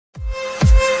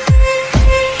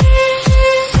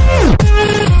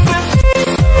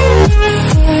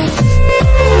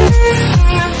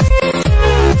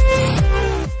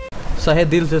तहे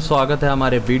दिल से स्वागत है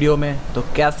हमारे वीडियो में। तो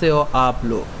कैसे हो आप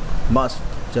लोग? मस्त,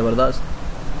 ज़बरदस्त,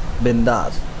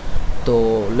 बिंदास। तो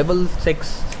लेवल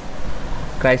 6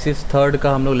 क्राइसिस थर्ड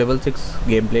का हम लोग लेवल 6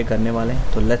 गेम प्ले करने वाले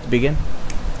हैं। तो लेट्स बिगिन।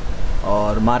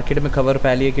 और मार्केट में खबर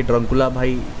फैली है कि ड्रंकुला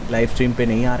भाई लाइव स्ट्रीम पे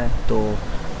नहीं आ रहा है, तो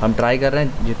हम ट्राई कर रहे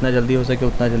हैं जितना जल्दी हो सके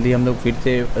उतना जल्दी हम लोग फिर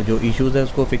से जो इश्यूज़ है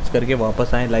उसको फिक्स करके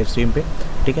वापस आएँ लाइव स्ट्रीम पे।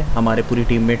 ठीक है, हमारे पूरी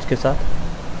टीममेट्स के साथ।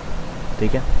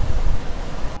 ठीक है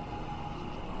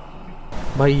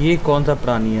भाई, ये कौन सा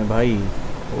प्राणी है भाई?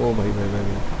 ओ भाई भाई भाई,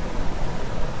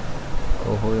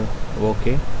 ओहो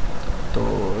ओके। तो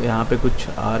यहाँ पे कुछ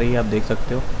आ रही है, आप देख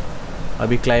सकते हो।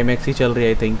 अभी क्लाइमैक्स ही चल रही है,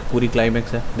 आई थिंक पूरी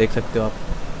क्लाइमैक्स है, देख सकते हो आप,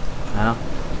 है ना।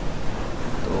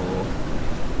 तो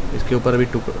इसके ऊपर अभी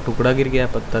टुकड़ा गिर गया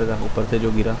है पत्थर का, ऊपर से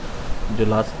जो गिरा, जो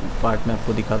लास्ट पार्ट में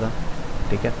आपको दिखा था।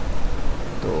 ठीक है,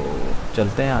 तो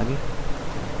चलते हैं आगे,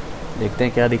 देखते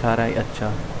हैं क्या दिखा रहा है।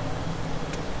 अच्छा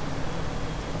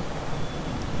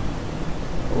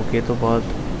ओके, तो बहुत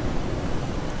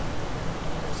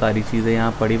सारी चीज़ें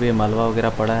यहाँ पड़ी हुई है, मलबा वगैरह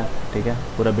पड़ा है। ठीक है,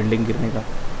 पूरा बिल्डिंग गिरने का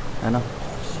है ना।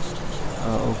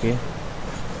 ओके,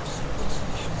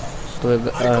 तो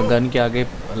गन के आगे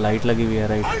लाइट लगी हुई है,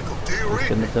 राइट,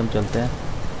 उसके अंदर से हम चलते हैं।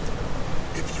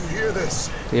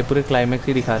 तो ये पूरे क्लाइमैक्स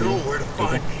ही दिखा रही है।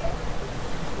 ठीक है,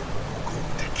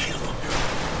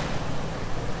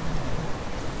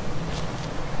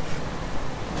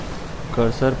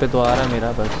 कर्सर पे तो आ रहा है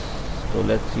मेरा बस, तो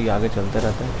लेट्स सी, आगे चलते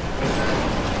रहते हैं।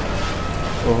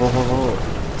 ओहो हो,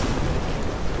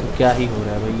 तो क्या ही हो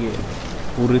रहा है भाई, ये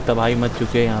पूरी तबाही मच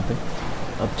चुकी है यहाँ पे।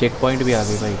 अब चेक पॉइंट भी आ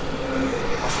गई भाई।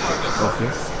 ओके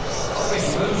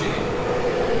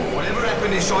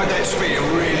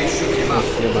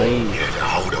ओके भाई,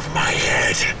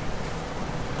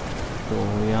 तो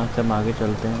यहाँ से हम आगे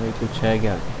चलते हैं भाई, कुछ है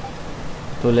क्या आगे?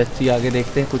 तो लेट्स सी, आगे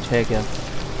देखते हैं कुछ है क्या।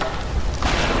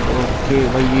 ओके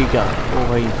भाई, ये क्या? ओ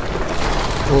भाई,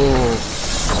 ओ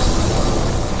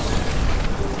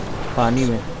पानी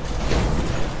में,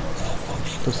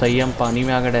 तो सही है, हम पानी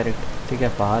में आ गए डायरेक्ट। ठीक है,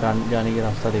 बाहर जाने की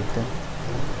रास्ता देखते हैं।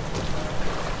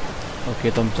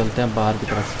 ओके, तो हम चलते हैं बाहर की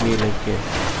तरफ, ये लेके,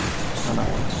 है ना।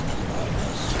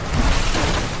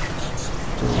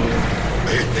 तो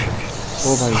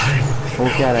ओ भाई, वो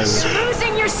क्या रहा है?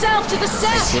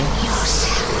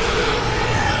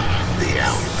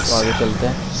 तो आगे चलते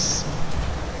हैं।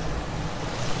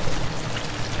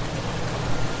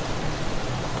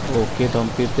 ओके, तो हम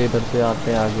फिर से इधर से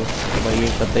आते हैं आगे। भाई ये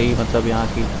कतई, मतलब यहाँ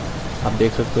की आप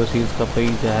देख सकते हो, चीज़ कतई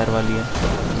जहर वाली है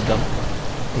एकदम।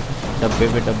 ठीक है, डब्बे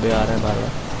पे डब्बे आ रहे हैं बार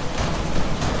बार।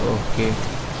 ओके,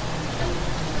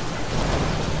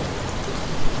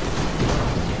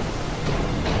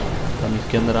 तो हम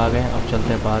इसके अंदर आ गए, अब चलते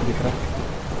हैं बाहर की तरफ।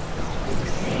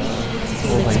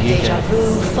 ओ भाई, ये क्या है?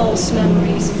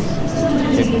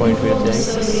 चेक पॉइंट पे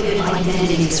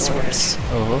जाएगी।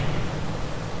 ओहो,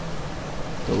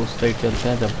 तो उस साइड चलते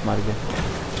हैं, जब मार के।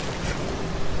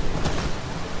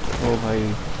 ओ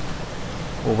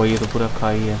भाई, ये तो पूरा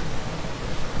खाई है।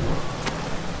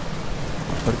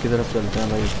 ऊपर की तरफ चलते हैं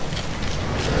भाई।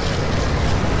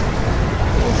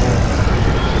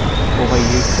 ओ भाई,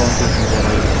 ये कौन सी चीज़ है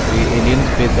भाई? ये एलियन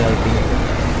स्पेस है, आई थिंक।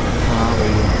 हाँ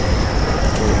भाई,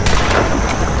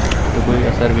 तो कोई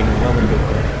असर भी नहीं होगा बंदे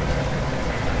पर।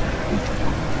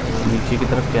 नीचे की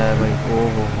तरफ क्या है भाई?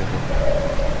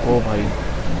 ओ भाई,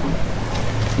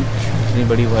 इतनी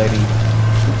बड़ी वायरिंग।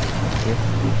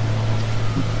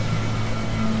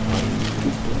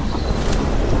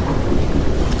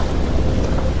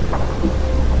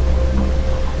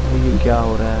 ये क्या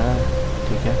हो रहा है?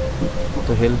 ठीक है,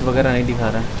 तो हेल्थ वगैरह नहीं दिखा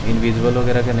रहा है, इनविजिबल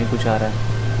वगैरह का नहीं कुछ आ रहा है।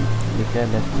 ठीक है,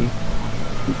 लेट्स सी।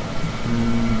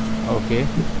 ओके,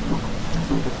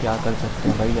 तो क्या कर सकते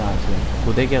हैं भाई? यहाँ से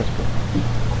कूदे क्या उसको?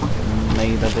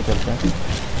 नहीं, इधर से चलते हैं।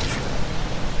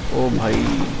 ओ भाई,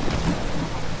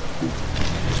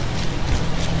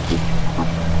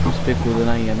 उस पर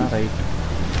कूदना ही है ना, राइट।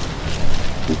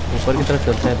 ऊपर की तरफ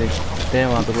चलते हैं, देखते हैं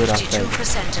वहाँ पे कोई रास्ता है।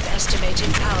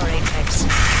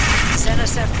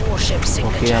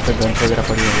 ओके, यहाँ पे गन वगैरह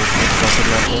पड़ी है।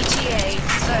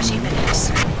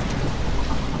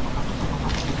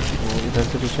 तो इधर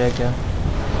से कुछ है क्या?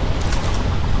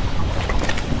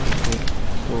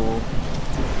 तो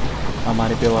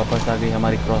हमारे पे वापस आ गई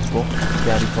हमारी क्रॉसबो,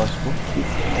 प्यारी क्रॉसबो।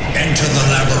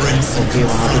 ओके,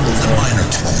 वहाँ पे कुछ है,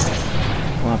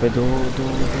 वहाँ पे दो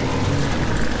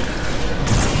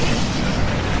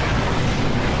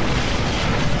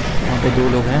वहाँ पे 2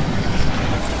 लोग हैं,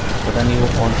 पता नहीं वो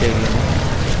कौन से एरिया में।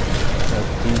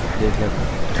 देख लेते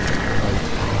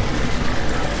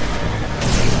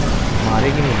मारे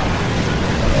कि नहीं,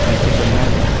 ऐसे चलना है,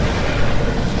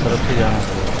 तरफ से जाना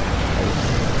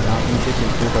पड़ेगा। यहाँ नीचे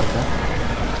चिंतु करता है।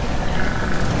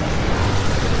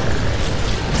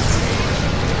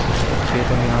 अच्छे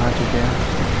तो यहाँ आ चुके हैं।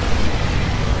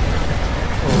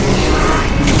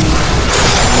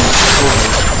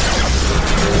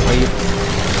 भाई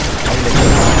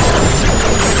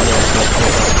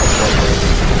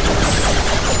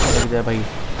लग जाए भाई,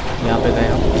 यहाँ पे गए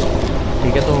हम,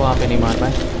 ठीक है। तो वहाँ पे नहीं मार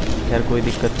पाए, खैर कोई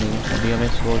दिक्कत नहीं है। अभी हमें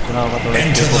सोचना होगा थोड़ा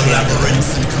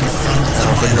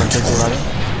थोड़ा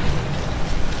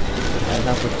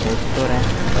ऐसा कुछ सोच तो रहे हैं,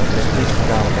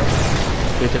 क्या होता है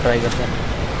फिर से ट्राई करते हैं।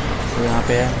 तो यहाँ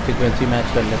पे है फ्रीक्वेंसी मैच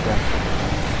कर लेते हैं।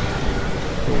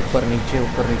 तो ऊपर नीचे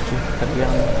कर दिया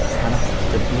हमने, है ना।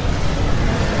 जब भी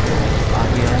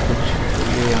आगे है कुछ,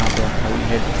 ये यहाँ पे भाई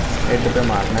हेड पे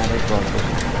मारना है भाई बॉल को।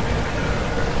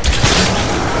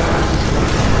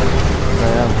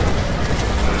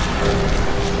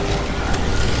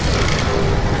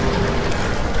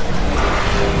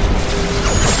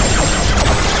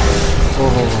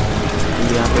 ओहो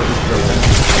यहाँ पे कुछ चलता है।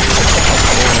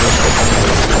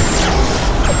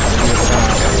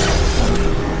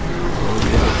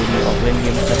 ऑफलाइन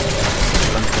गेम से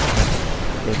बन सकता है,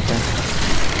 देखते हैं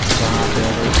कहाँ पे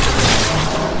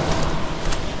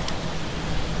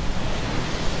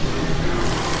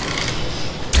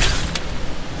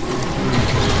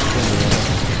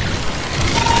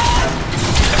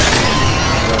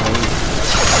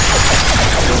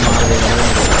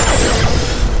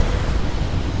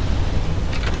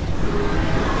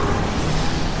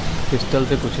पिस्टल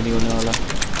से कुछ नहीं होने वाला।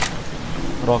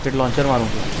 रॉकेट लॉन्चर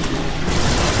मारूंगा,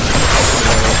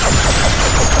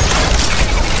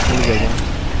 भूल गया।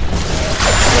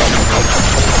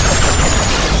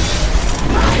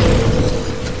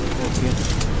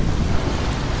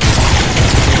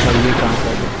 ये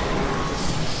ट्रांसफर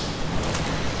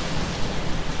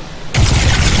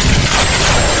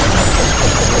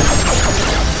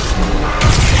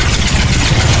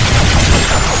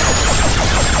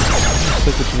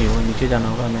कुछ नहीं होगा, नीचे जाना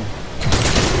होगा हमें।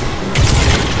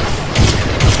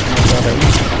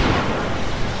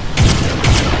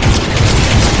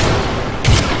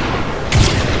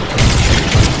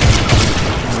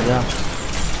 मजा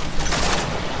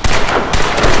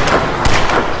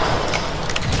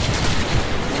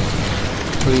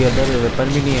कोई अदर वेपन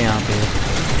भी नहीं है यहाँ पे,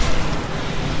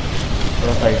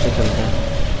 थोड़ा साइड से चलते हैं।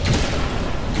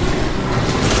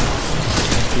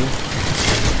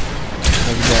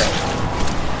 लग जाए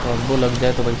वो लग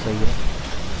जाए तो भाई सही है।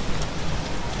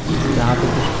 यहाँ पे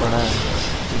कुछ पड़ा है,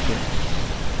 ठीक है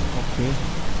ओके।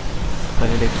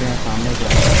 पहले देखते हैं सामने क्या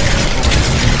है।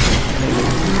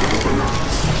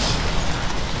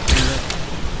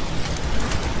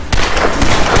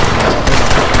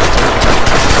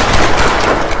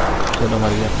 चलो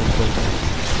मर गया, फिर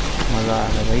मज़ा आ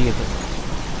गया भाई ये तो।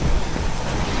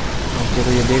 ओके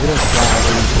तो ये देख रहे हो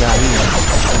क्या ही है।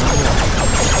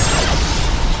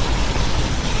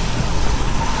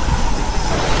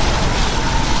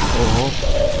 ओहो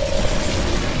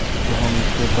तो हम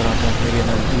इसके ऊपर आते हैं, मेरी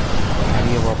एनर्जी आ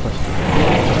रही है वापस।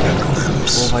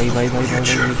 ओ भाई भाई भाई भाई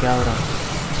ये क्या हो रहा है।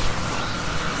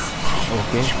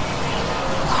 ओके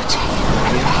छूट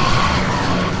गया।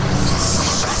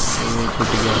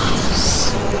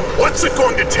 What's it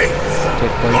going to take?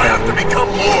 I have to become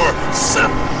more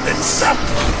Seth and Seth.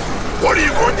 What are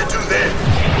you going to do then?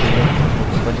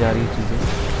 ऊपर जा रही चीजें,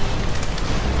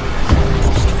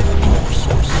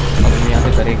 यहाँ पे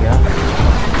करे क्या?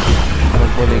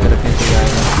 को लेकर रखने से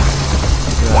आएगा।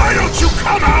 Why don't you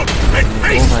come out and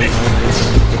face me?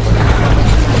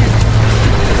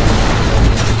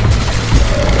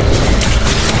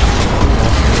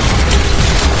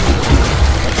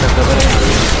 अच्छा खबर है,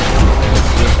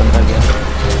 ये बंदा गया।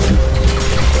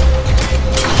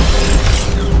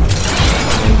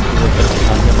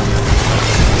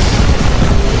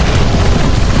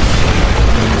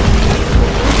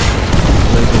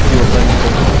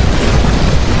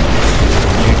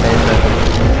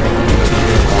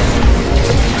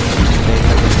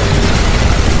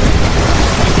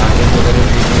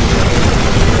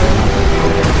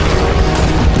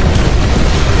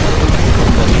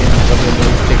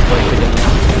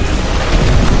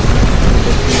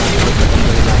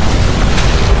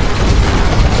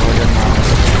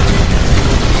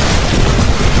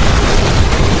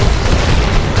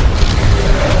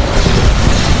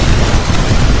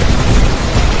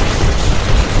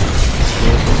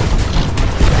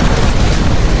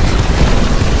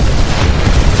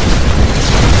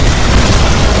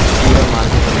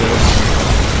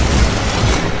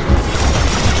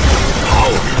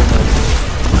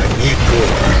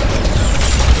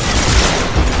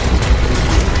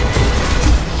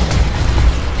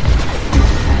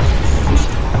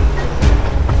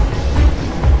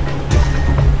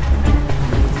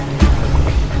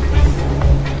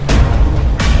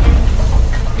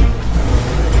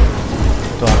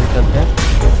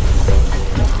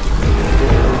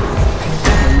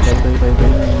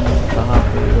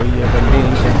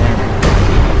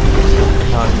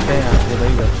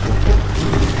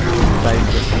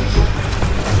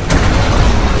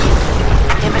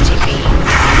 Liberty beam,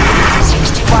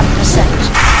 61%.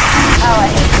 Power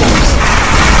index.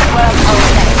 Wormhole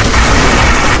length.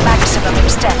 Maximum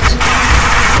extent.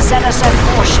 Xenosyn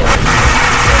portion.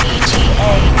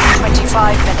 ETA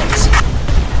 25 minutes.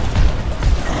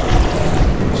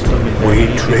 We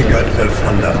triggered the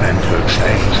fundamental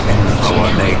change in our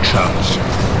nature.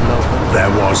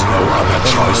 There was no other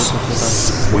choice.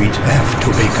 We'd have to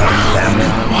become them.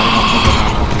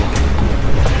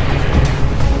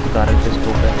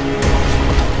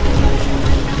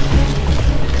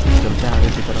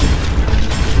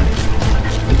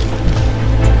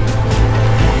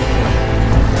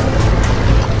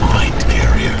 Mind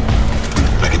carrier.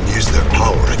 I can use their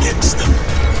power against them.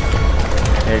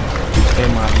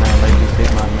 मारना है भाई, जिससे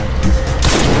मारना है।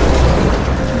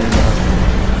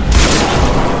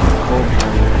 ओ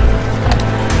भाई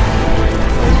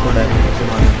इसको direct से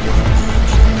मारना चाहिए।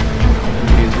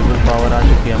 इनविजिबल पावर आ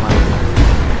चुकी है हमारे पास।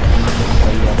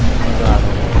 सही है, मज़ा आ रहा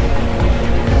है।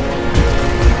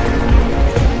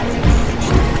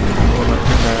 वो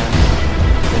बच्चा है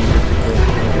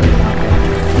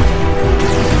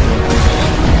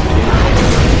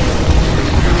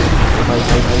भाई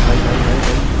भाई भाई भाई भाई भाई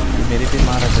मेरे पे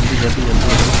मारा। जल्दी जल्दी जल्दी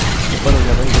ऊपर हो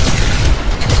जा भाई,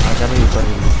 आजा भाई ऊपर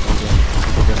हो गया।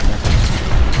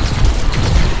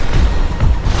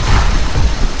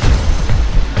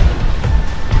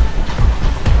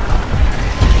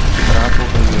 खराब हो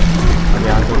गई है। अब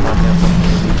यहाँ से उठाते हैं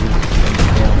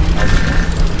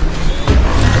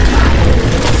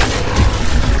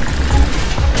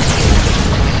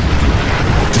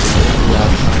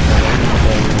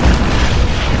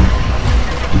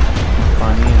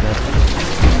पानी इधर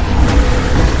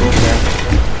तो क्या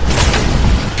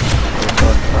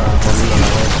होली लगा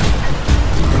हुआ है।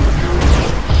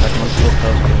 एटमॉस्फेयर था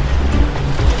उसके।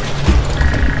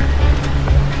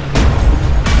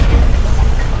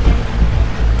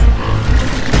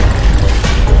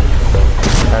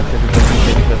 ऐसे भी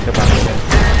करके पानी है।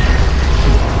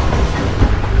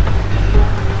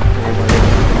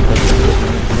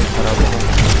 खराब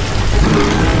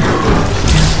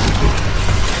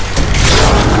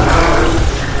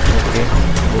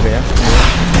हो गया।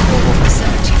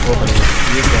 वो बढ़िया।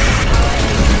 ये क्या है?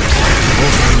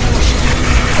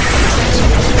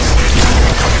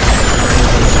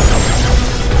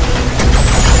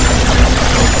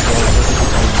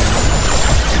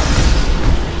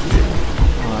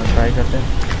 हाँ ट्राई करते हैं।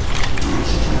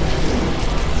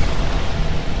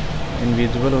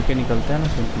 इनविजिबल होके निकलता है ना,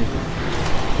 सिंपली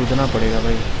कूदना पड़ेगा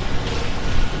भाई।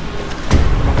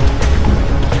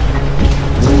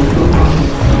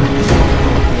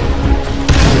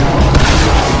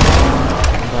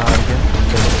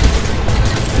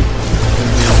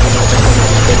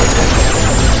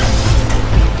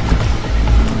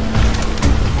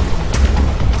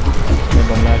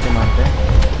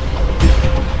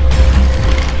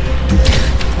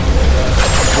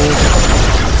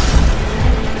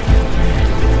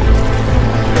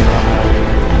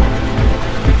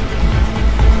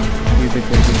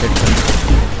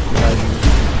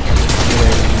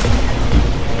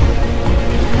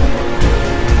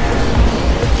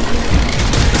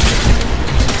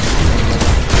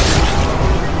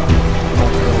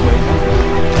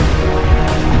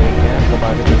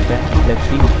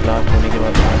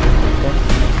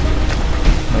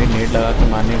 लगा के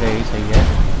मारने का यही सही है।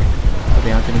 अब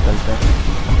यहाँ से निकलते हैं,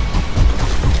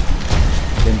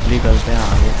 सिंपली करते हैं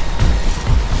आगे।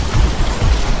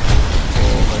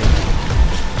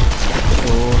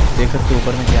 तो देख सकते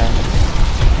ऊपर में क्या है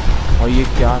और ये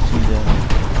क्या चीज़ है।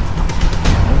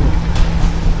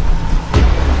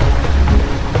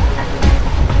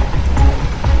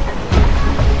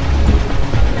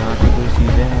 यहाँ पे कोई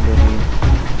चीज़ें हैं जो कि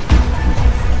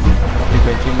अपनी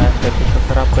बैटरी मैच करके सब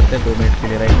खराब करते हैं 2 मिनट के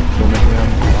लिए, राइट। 2 मिनट में हम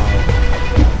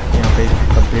यहाँ पे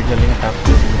कंप्लीट कर लेंगे टास्क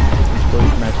को। इसको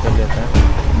मैच कर लेता है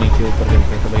नीचे ऊपर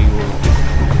करके, तो भाई वो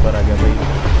ऊपर आ गया, भाई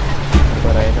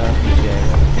ऊपर आएगा नीचे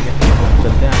आएगा, ठीक है।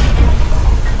 चलते हैं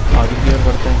आगे की ओर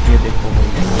बढ़ते हैं। ये देखो भाई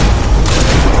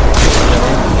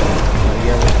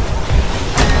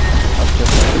अब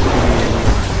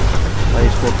भाई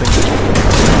इसको ओपन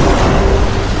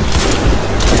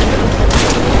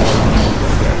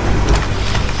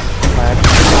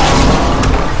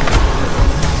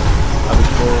अब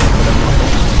इसको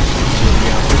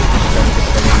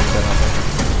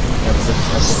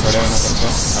खड़े होना पड़ता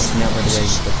है, अपने आप हट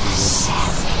जाएगी सब चीज़ें।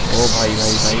 ओ भाई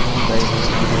भाई भाई भाई,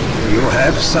 You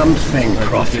have something,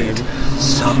 Prophet.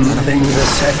 Something the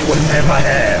set will never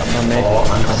have or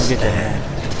understand.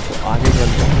 तो आगे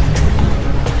चलते हैं।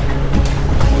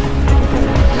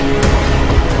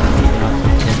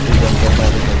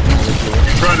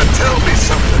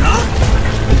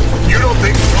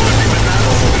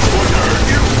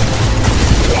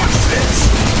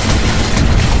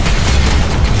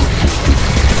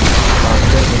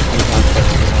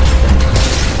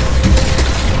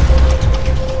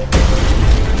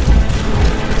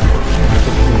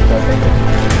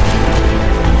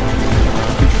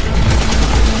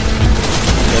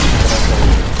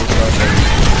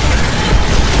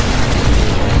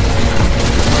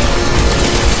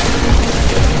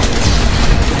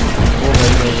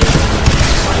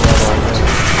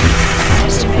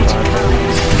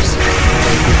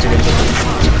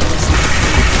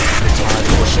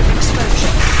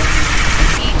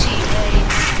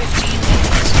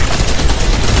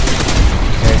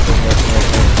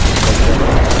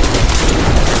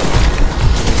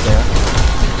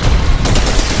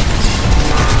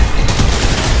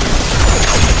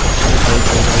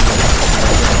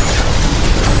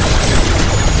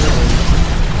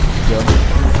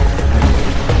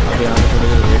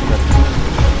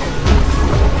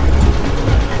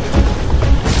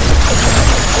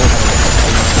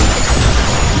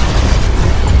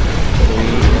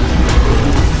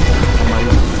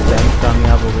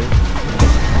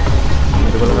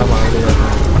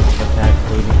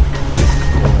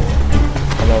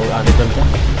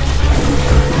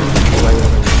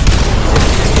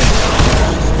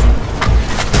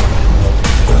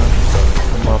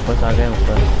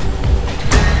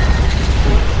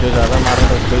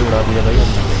 पे उड़ा दिया भाई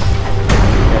हमने।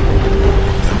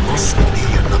 There must be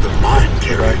another mine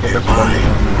carrier nearby.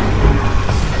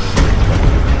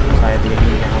 शायद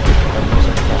यही यहाँ पे खत्म हो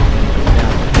सकता है।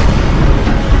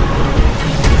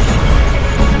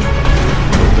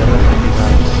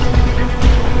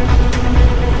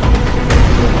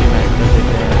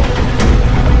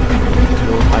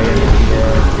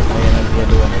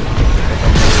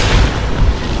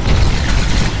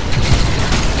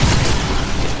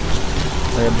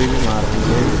 अभी भी मार रही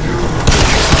है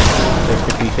तो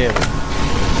इसके पीछे है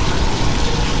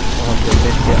हम चलते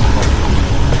हैं क्या।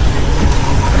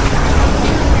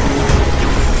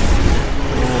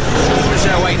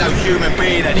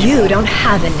 You don't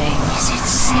have a name.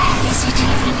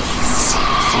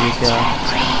 क्या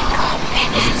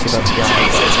अब इसके बाद क्या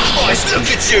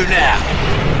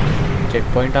चेक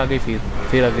पॉइंट आ गई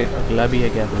फिर आगे अगला भी है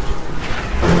क्या कुछ।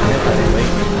 अरे भाई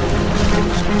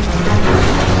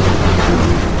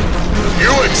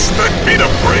You expect me to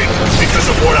break because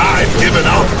of what I've given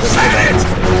up? Is that it?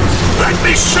 Let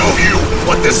me show you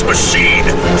what this machine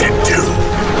can do.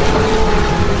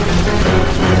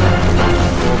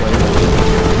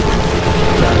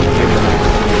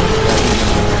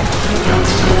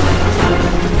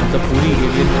 मतलब पूरी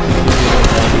एरिया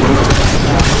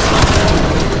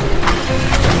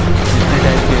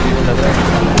टाइप की एरिया लग रहा है।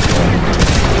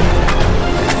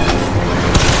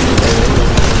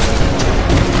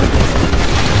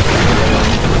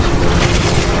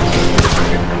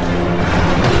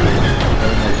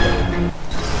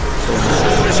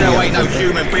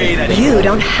 You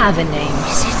don't have a name.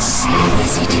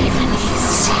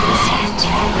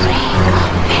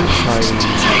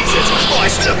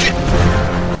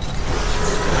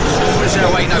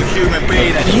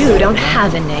 You don't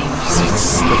have a name.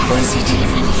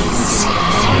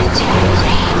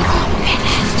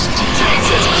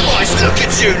 Look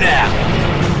at you now.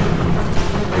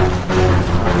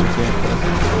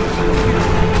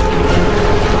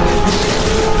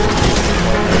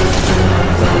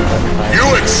 You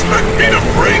expect me to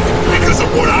break because of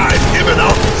what I've given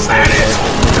up? Is that it?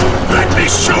 Let me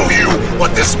show you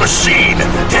what this machine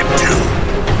can do.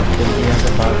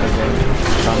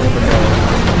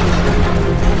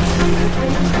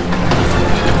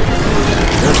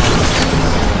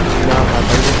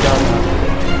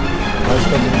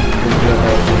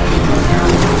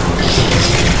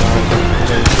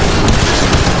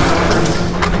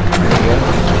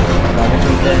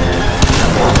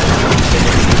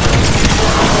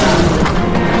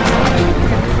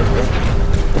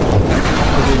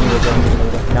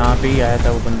 यहाँ पे ही आया था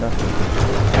वो बंदा,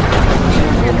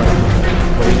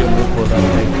 वही जो मुख होता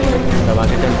है दबा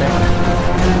के चलता है।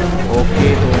 ओके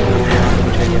तो यहाँ पे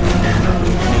कुछ है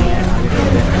नहीं है, आगे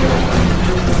चलते हैं।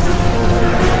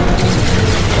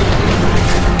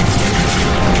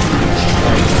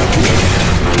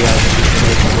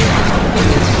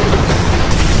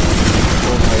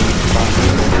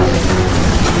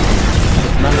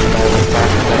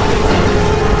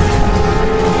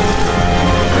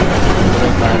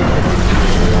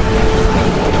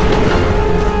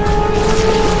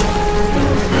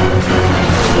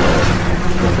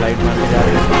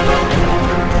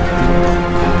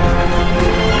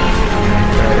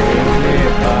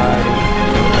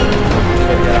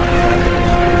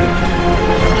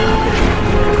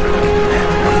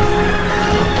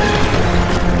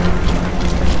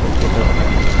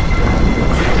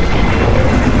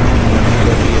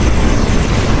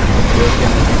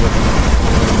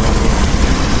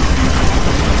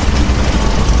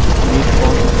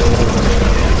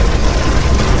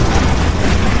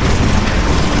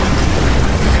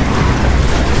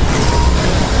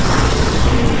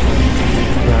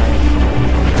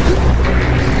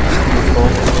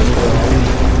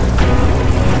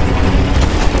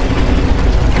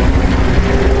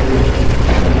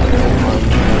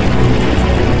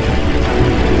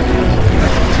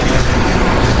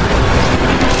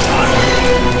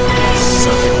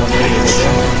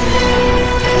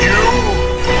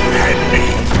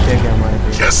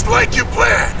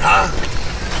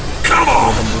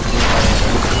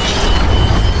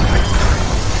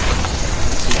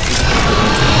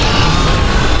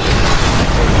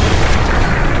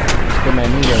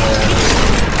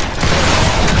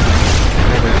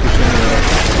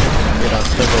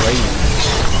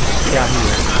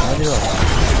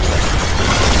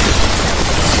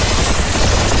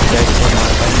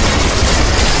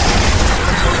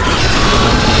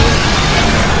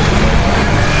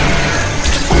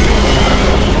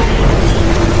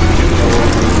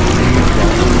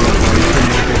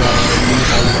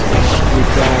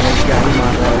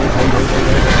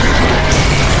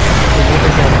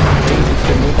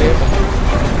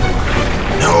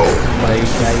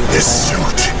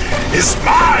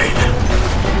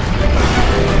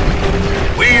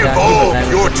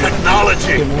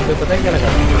 energy. मुंह पे पता है क्या लगा?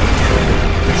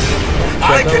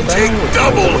 I can take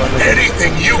double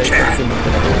anything you can.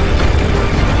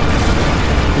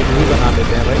 कुछ भी बना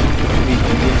देते हैं भाई, बीच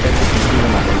में भी कुछ भी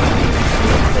बना देते हैं।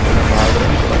 भाग रहे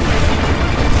हैं थोड़ा।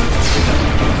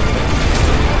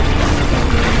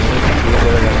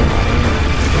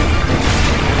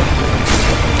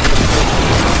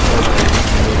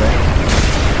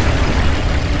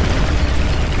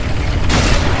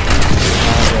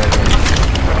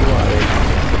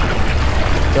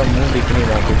 तो मुंह दिख नहीं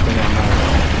रहा, कुछ नहीं आना है।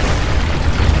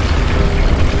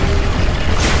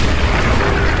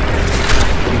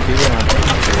 पीछे से आते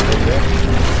हैं,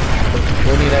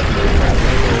 हो नहीं रहा,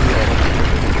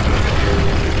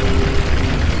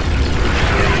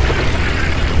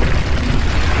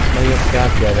 भाई अब क्या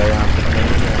किया जाए यहाँ पे?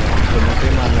 तो मुझे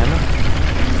मानना है ना,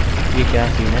 ये क्या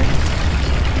सीन है?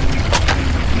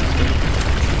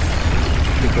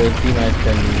 सिक्योरिटी मैच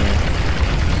करनी है।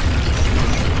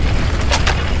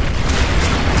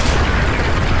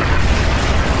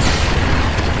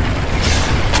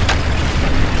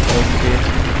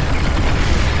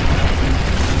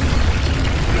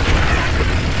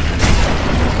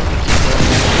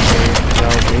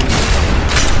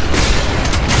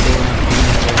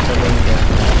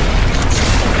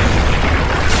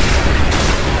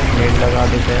 लगा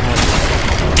देते हैं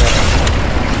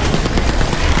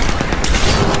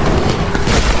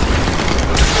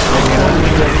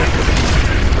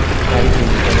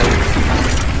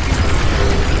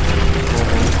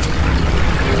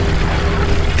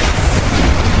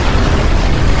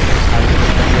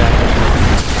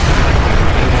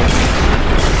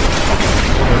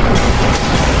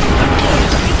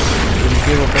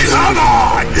Come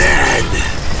on, then!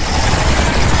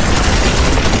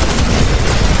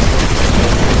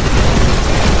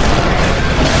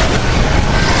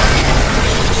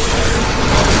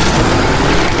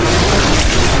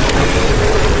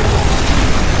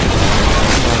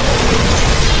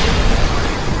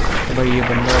 भाई ये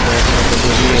बंदा बहुत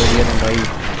जरूरी एरिया ना भाई,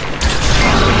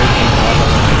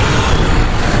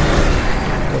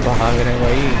 तो भाग रहे हैं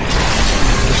भाई।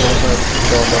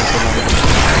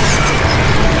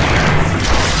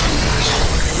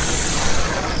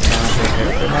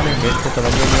 तो मैंने देख के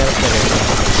समझ नहीं आया क्या रहेगा।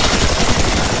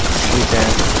 ठीक है,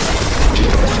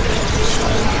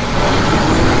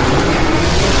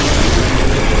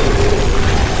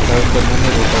 उसके मुँह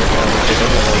में लगा हुआ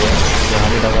जहाँ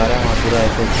भी लगा रहा है वहाँ पूरा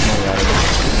ऐसे लगा रहा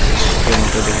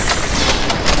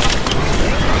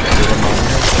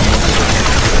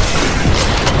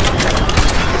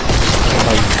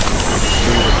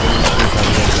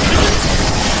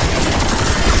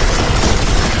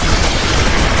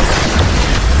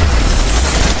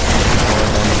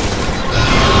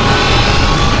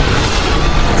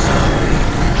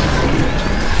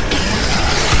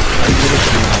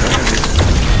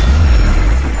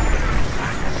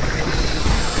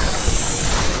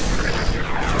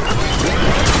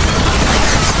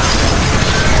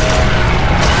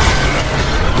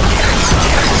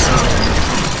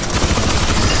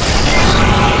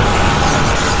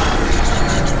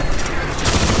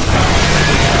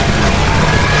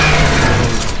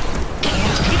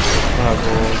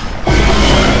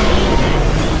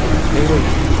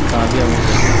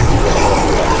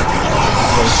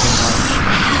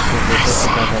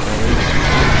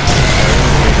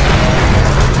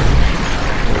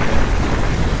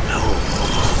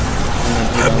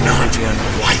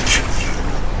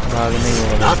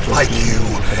Not like you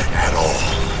at all.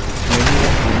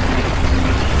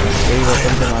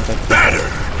 Better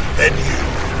than you.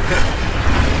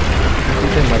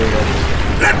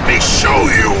 Let me show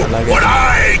you what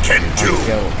I can do.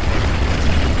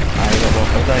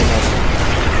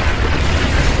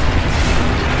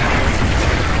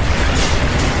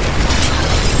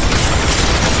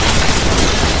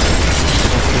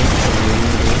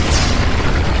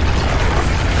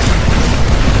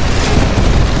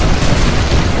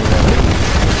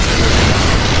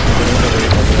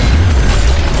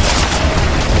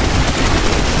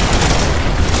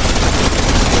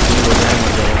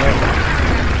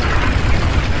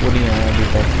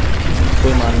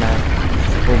 कोई मानना है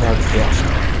वो भाग गया,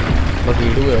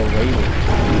 बगीड़ू है वो भाई वो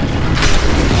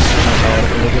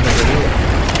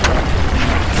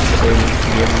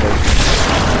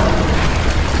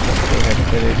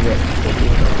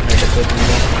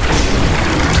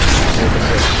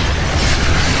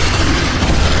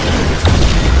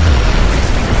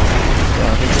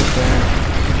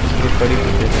बड़ी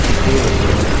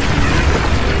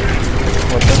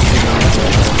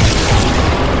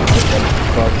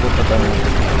आपको पता नहीं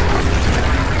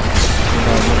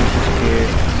नॉर्मल के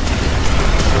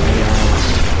यहाँ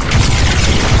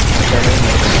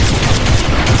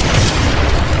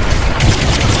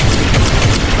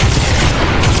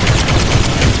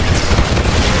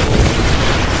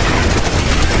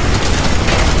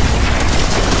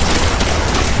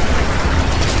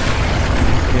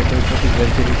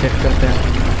जल्दी रीसेट करते हैं।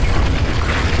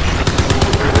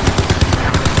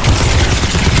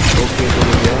 ओके तो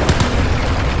हो गया,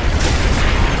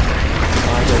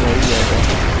 आ जा भाई आ जा।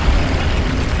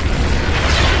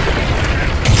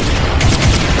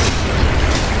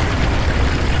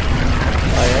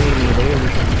 आया ही नहीं भाई अभी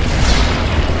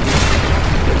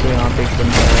तो यहाँ पे एक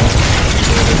बंदा है।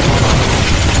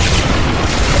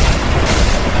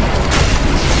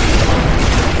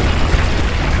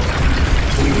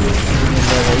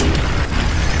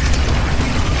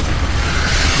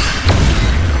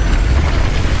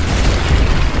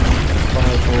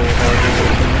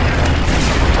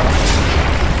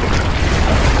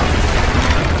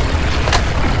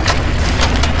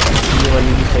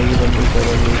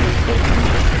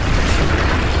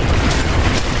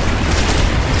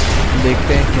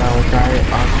 देखते हैं क्या होता है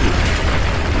आगे।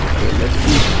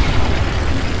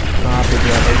 कहाँ पे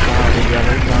गया भाई, कहाँ पे गया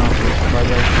भाई, कहाँ पे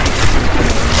बाजार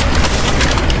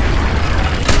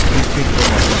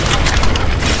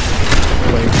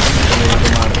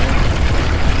मार रहे हैं।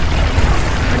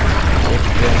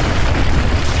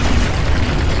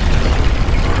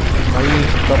 भाई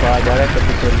कब आ जा रहा है,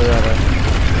 कभी चल जा रहा है।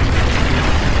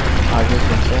 आगे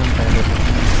चलते हैं पहले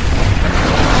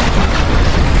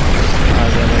आ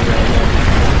जा भाई आ जा।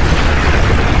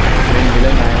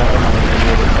 विलन आएगा तो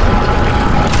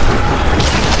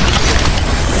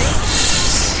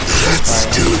Let's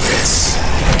do this.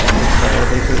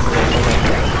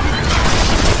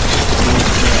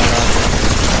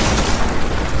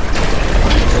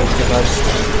 उसके बाद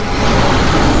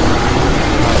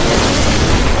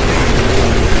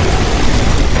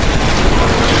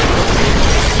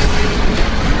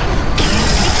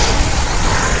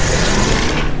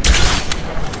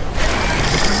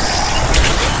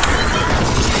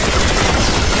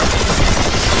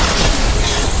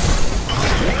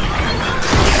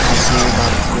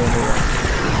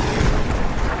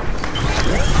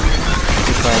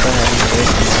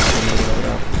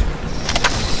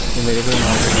मेरे को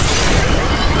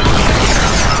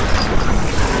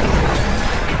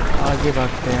आगे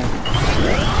भागते हैं।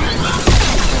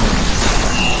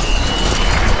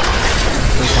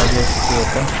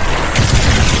 होता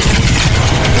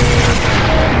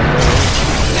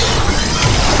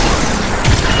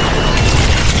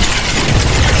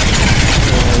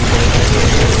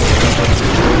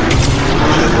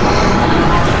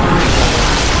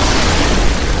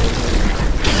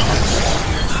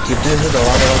कितने से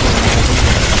दवा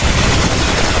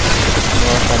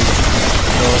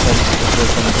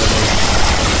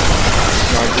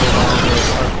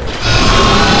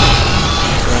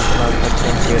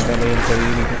कभी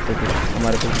नहीं सकते थे,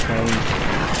 हमारे को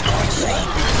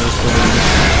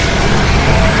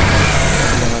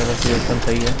हमारे पास सिचुएशन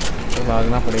सही है तो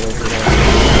भागना पड़ेगा उसके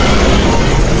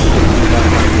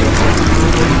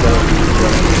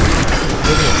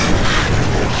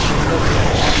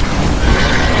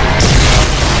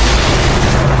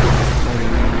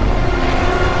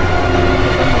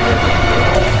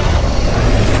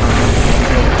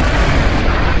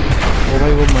ओ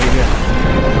भाई वो मर गया।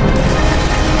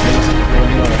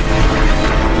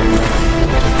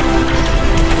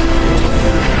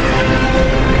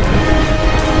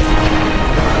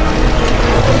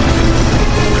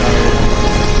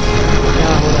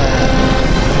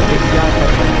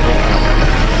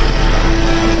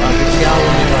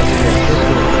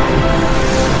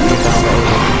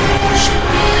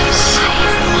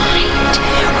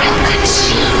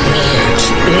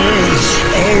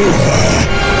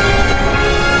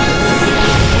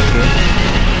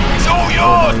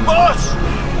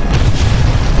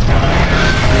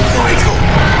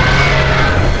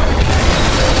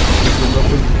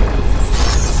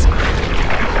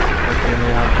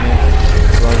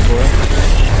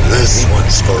 This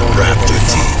one's for Raptor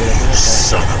Team,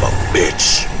 son of a bitch.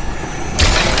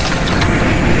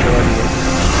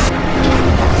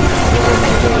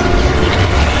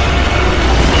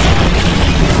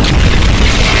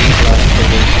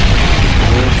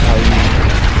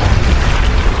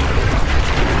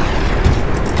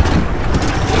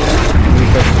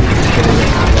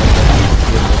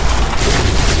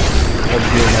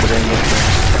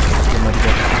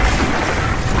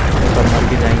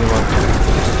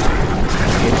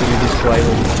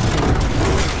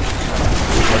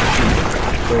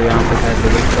 तो यहाँ पे शायद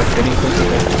डिलीट करते नहीं कुछ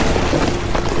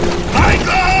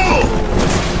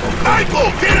Michael,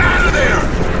 get out of there!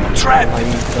 Trap!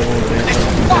 It's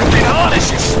fucking honest,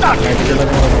 you're stuck!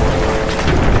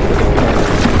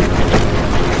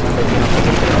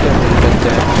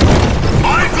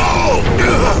 Michael!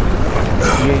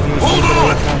 Hold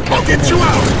on! I'll get you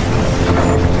out!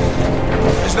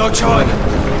 There's no choice.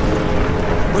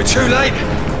 We're too late.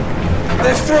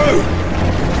 They're through.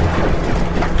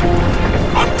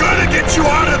 I'm gonna get you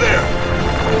out of there.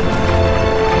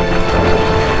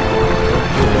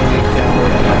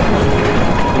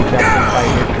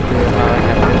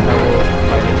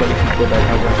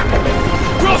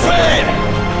 Ruffin!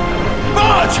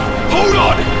 Marge! Hold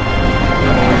on!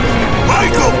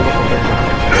 Michael!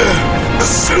 The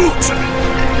suit!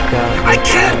 I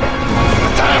can't!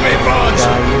 Damn it, Marge!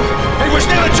 It was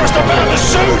never just about the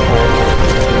suit!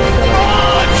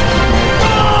 Marge!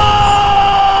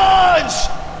 Marge!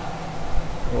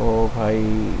 ओ भाई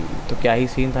तो क्या ही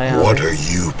scene था यहाँ What पे? are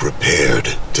you prepared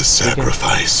to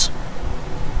sacrifice?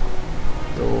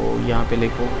 तो यहाँ पे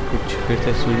देखो कुछ फिर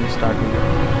से स्विंग स्टार्ट हुई।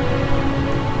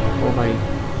 ओ भाई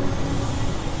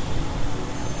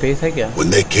फेस है क्या? When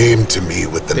they came to me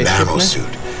with the Spaceship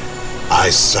nanosuit, I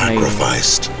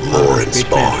sacrificed Lawrence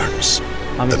spaceship में। Barnes,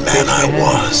 हम the इस man space I में हैं।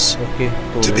 was, ओके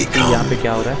तो to यहाँ पे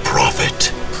क्या हो become रहा है? Prophet.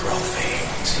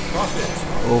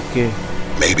 Okay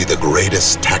Maybe the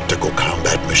greatest tactical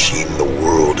combat machine the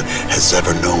world has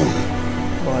ever known.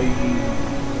 भाई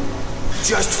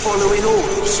Just following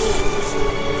orders.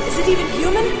 Is it even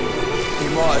human? He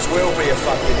might as well be a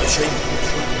fucking machine.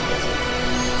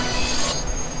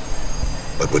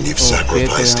 But when you've Okay,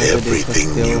 sacrificed तो यहाँ पे देख everything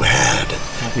सकते हो, you had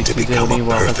यहाँ पे to चीजें become a उन्हें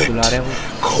वापस perfect, बुला रहे हो।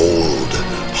 cold,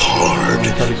 hard,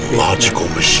 सब space में। logical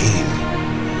machine,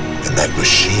 and that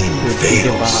machine पृथ्वी के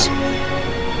fails, बाहर।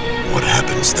 what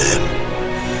happens then?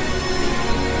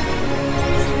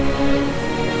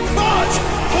 Marge!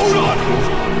 Hold on!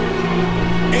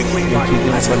 Everybody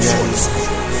has a choice.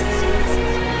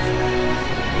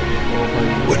 ओ भाई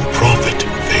When Prophet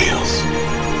fails,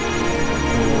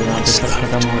 तो यहाँ पे सब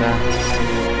खत्म हो रहा है।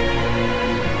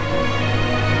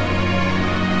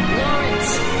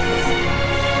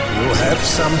 you have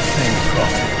something,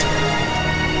 Prophet.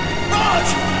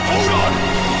 Marge! Hold on!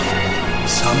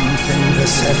 Something the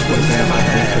Seth will never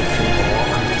have.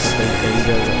 कई कई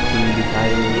जगह सीन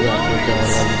दिखाए हुए आपको क्या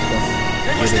होगा इसका।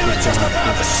 It was never just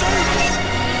about the suit!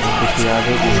 कुछ याद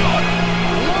है कि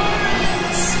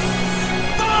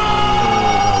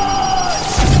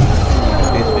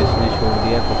स्पेस में छोड़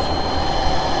दिया कुछ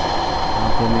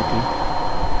आंखों में थी।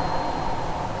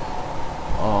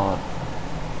 और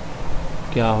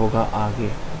क्या होगा आगे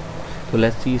तो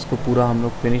लेट्स सी। इसको पूरा हम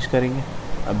लोग फिनिश करेंगे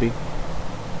अभी,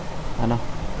 है ना?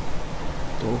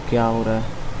 तो क्या हो रहा है?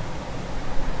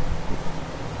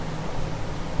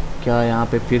 क्या यहाँ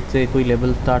पे फिर से कोई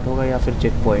लेवल स्टार्ट होगा या फिर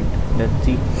check point? Let's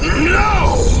see.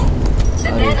 The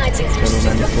nanites exist चलो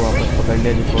मैंने इसको वापस पकड़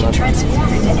लिया जी थोड़ा सा।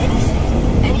 transform into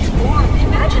any form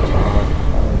imaginable.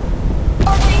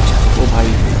 ओ भाई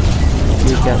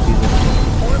ये क्या चीज़ है?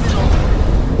 Orbital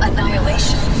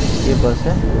annihilation. ये बस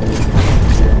है?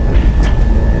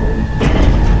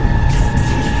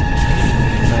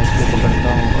 मैं इसको पकड़ता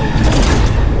हूँ भाई।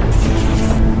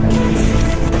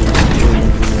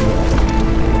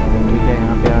 ठीक है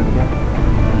यहाँ पे आ गया।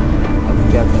 अब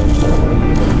क्या करना है?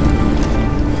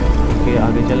 ओके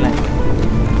आगे चलना है।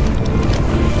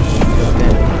 चलते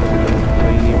हैं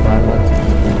भाई। ये बार बार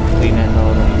स्क्रीन ऐसा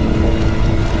हो रहा है।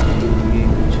 ये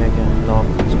कुछ है क्या? लॉक,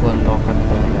 इसको अनलॉक करना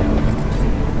पड़ेगा।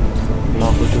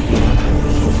 लॉक हो चुकी है।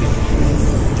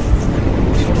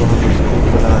 इसको हम इसको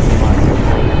लगा के मारते हैं।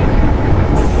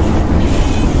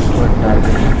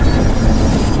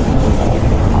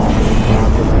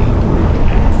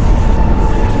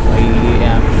 भाई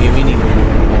ये भी नहीं है।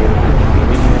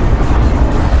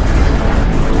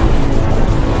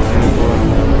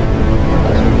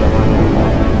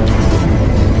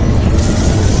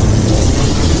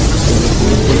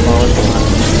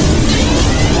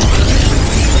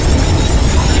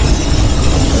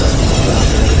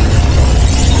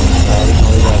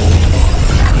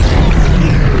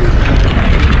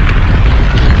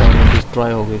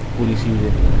 डिस्ट्रॉय हो गई पूरी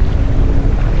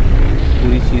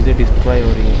चीज़ें डिस्ट्रॉय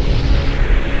हो रही हैं।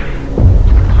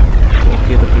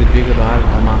 ओके तो पृथ्वी के बाहर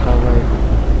धमाका हुआ है।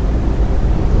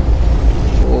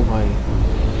 ओ भाई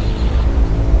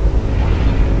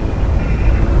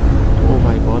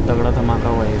बहुत तगड़ा धमाका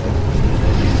हुआ है ये तो।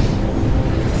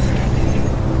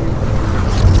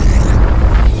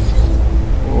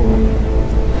 ओ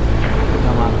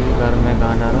धमाके के कारण मैं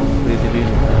कहाँ जा रहा हूँ? पृथ्वी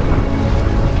में।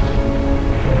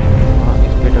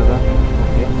 इस पे लगा।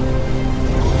 ओके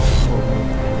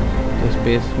तो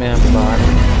स्पेस में हम बाहर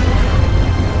हैं।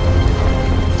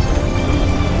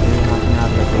 अपने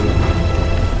आप लगेगा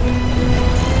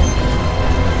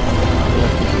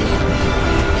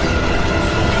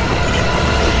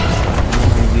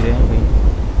गिरे हैं कहीं।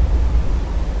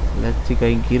 लेट्स सी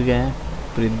कहीं गिर गए हैं,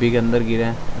 पृथ्वी के अंदर गिरे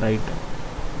हैं। राइट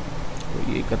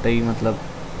तो ये कतई मतलब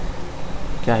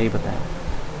क्या ही बताएं।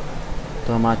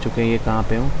 तो हम आ चुके हैं, ये कहाँ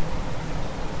पे हूँ?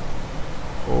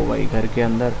 ओ भाई घर के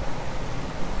अंदर।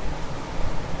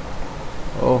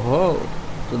 ओहो,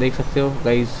 तो देख सकते हो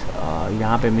गाइस,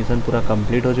 यहाँ पे मिशन पूरा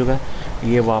कंप्लीट हो चुका है।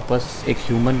 ये वापस एक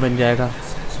ह्यूमन बन जाएगा,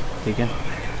 ठीक है।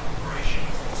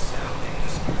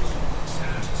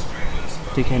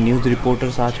 ठीक है, न्यूज़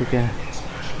रिपोर्टर्स आ चुके हैं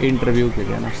इंटरव्यू के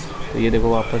लिए ना। तो ये देखो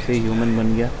वापस से ह्यूमन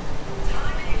बन गया।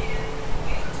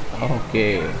 ओके,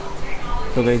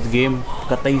 तो गाइस गेम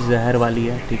कतई जहर वाली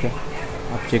है, ठीक है,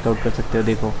 आप चेकआउट कर सकते हो।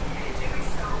 देखो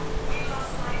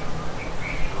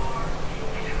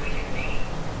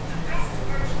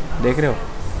देख रहे हो?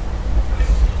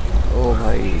 ओ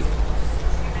भाई,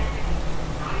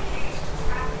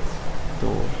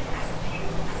 तो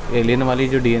एलियन वाली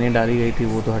जो डीएनए डाली गई थी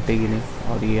वो तो हटेगी नहीं।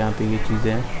 और ये यहाँ पे ये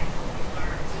चीज़ें हैं,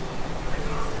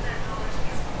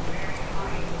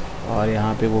 और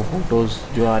यहाँ पे वो फोटोज़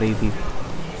जो आ रही थी,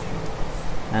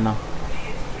 है ना।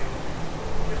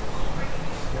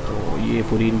 तो ये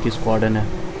पूरी इनकी स्क्वाडन है,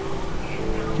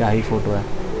 क्या ही फ़ोटो है,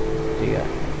 ठीक है,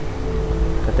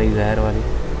 कतई जहर वाली।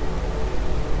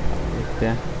 देखते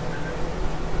हैं।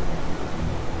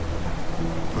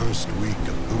 First week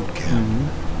of boot camp,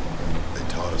 they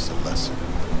taught us a lesson.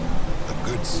 A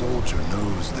good soldier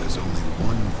knows there's only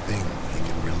one thing he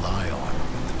can rely on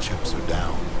when the chips are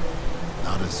down.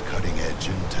 Not his cutting-edge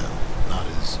intel, not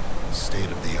his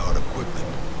state-of-the-art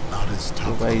equipment, not his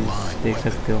top-of-the-line देख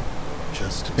सकते हो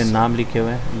just इसमें नाम लिखे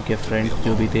हुए हैं। इनके friends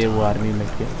जो भी थे वो आर्मी में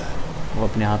के, वो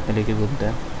अपने हाथ में लेके घूमते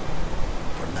हैं।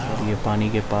 और ये पानी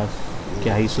के पास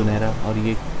क्या ही सुनहरा, और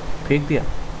ये फेंक दिया।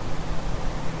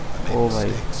 ओ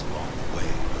भाई,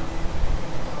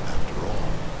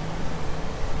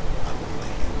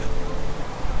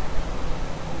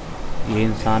 ये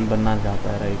इंसान बनना चाहता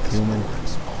है, राइट, ह्यूमन।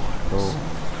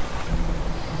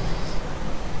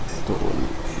 तो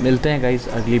मिलते हैं गाइस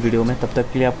अगली वीडियो में। तब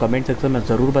तक के लिए आप कमेंट सेक्शन में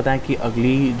ज़रूर बताएं कि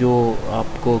अगली जो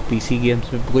आपको पीसी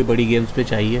गेम्स में, कोई बड़ी गेम्स पे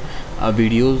चाहिए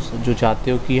वीडियोस, जो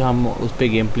चाहते हो कि हम उस पर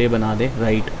गेम प्ले बना दें,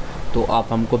 राइट। तो आप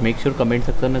हमको मेक श्योर कमेंट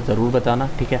सेक्शन में ज़रूर बताना,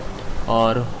 ठीक है।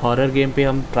 और हॉरर गेम पे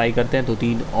हम ट्राई करते हैं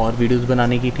 2-3 और वीडियोस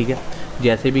बनाने की, ठीक है।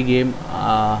 जैसे भी गेम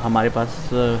हमारे पास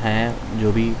हैं,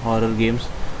 जो भी हॉरर गेम्स,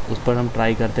 उस पर हम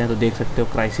ट्राई करते हैं। तो देख सकते हो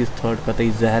क्राइसिस 3 कतई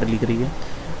जहर लिख रही है।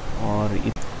 और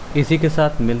इसी के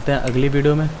साथ मिलते हैं अगली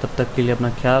वीडियो में। तब तक के लिए अपना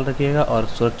ख्याल रखिएगा और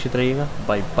सुरक्षित रहिएगा।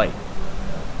 Bye bye.